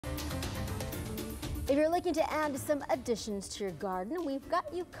If you're looking to add some additions to your garden, we've got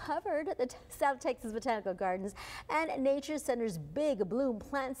you covered at the South Texas Botanical Gardens, and Nature Center's Big Bloom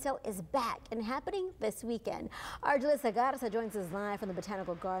Plant Sale is back and happening this weekend. Our Jalissa Garza joins us live from the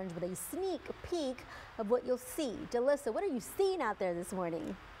Botanical Gardens with a sneak peek of what you'll see. Jalissa, what are you seeing out there this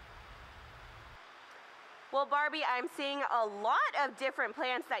morning? Well, Barbie, I'm seeing a lot of different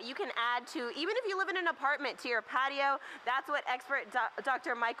plants that you can add to, even if you live in an apartment, to your patio. That's what expert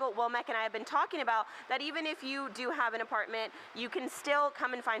Dr. Michael Womack and I have been talking about, that even if you do have an apartment, you can still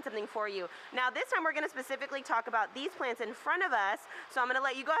come and find something for you. Now, this time we're going to specifically talk about these plants in front of us, so I'm going to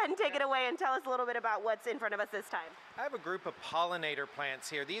let you go ahead and take it away and tell us a little bit about what's in front of us this time. I have a group of pollinator plants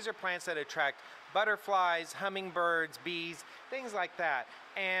here. These are plants that attract butterflies, hummingbirds, bees, things like that.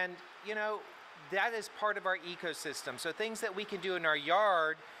 And, you know, that is part of our ecosystem. So things that we can do in our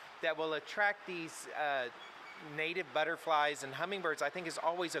yard that will attract these native butterflies and hummingbirds, I think, is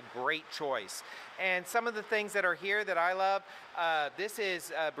always a great choice. And some of the things that are here that I love, this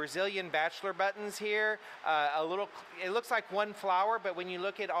is Brazilian bachelor buttons here. It looks like one flower, but when you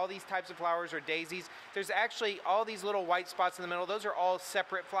look at all these types of flowers or daisies, there's actually all these little white spots in the middle. Those are all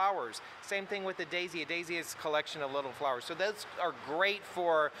separate flowers. Same thing with the daisy. A daisy is a collection of little flowers. So those are great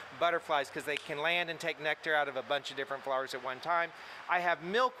for butterflies because they can land and take nectar out of a bunch of different flowers at one time. I have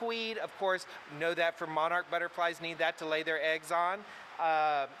milkweed, of course, know that for monarch butterflies need that to lay their eggs on.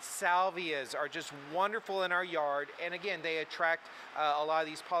 Salvias are just wonderful in our yard, and again, they attract a lot of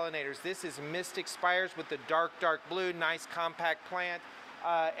these pollinators. This is Mystic Spires with the dark blue, nice compact plant.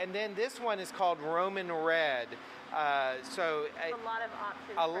 And then this one is called Roman Red. So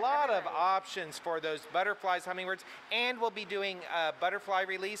a lot of options for those butterflies, hummingbirds, and we'll be doing butterfly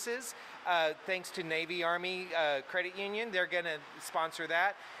releases thanks to Navy Army Credit Union. They're going to sponsor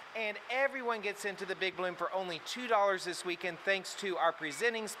that. And everyone gets into the Big Bloom for only $2 this weekend, thanks to our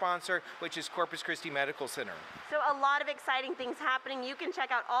presenting sponsor, which is Corpus Christi Medical Center. So a lot of exciting things happening. You can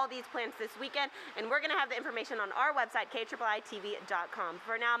check out all these plants this weekend, and we're going to have the information on our website, KIIITV.com.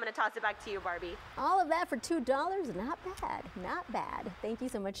 For now, I'm going to toss it back to you, Barbie. All of that for $2? Not bad, not bad. Thank you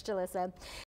so much, Jalissa.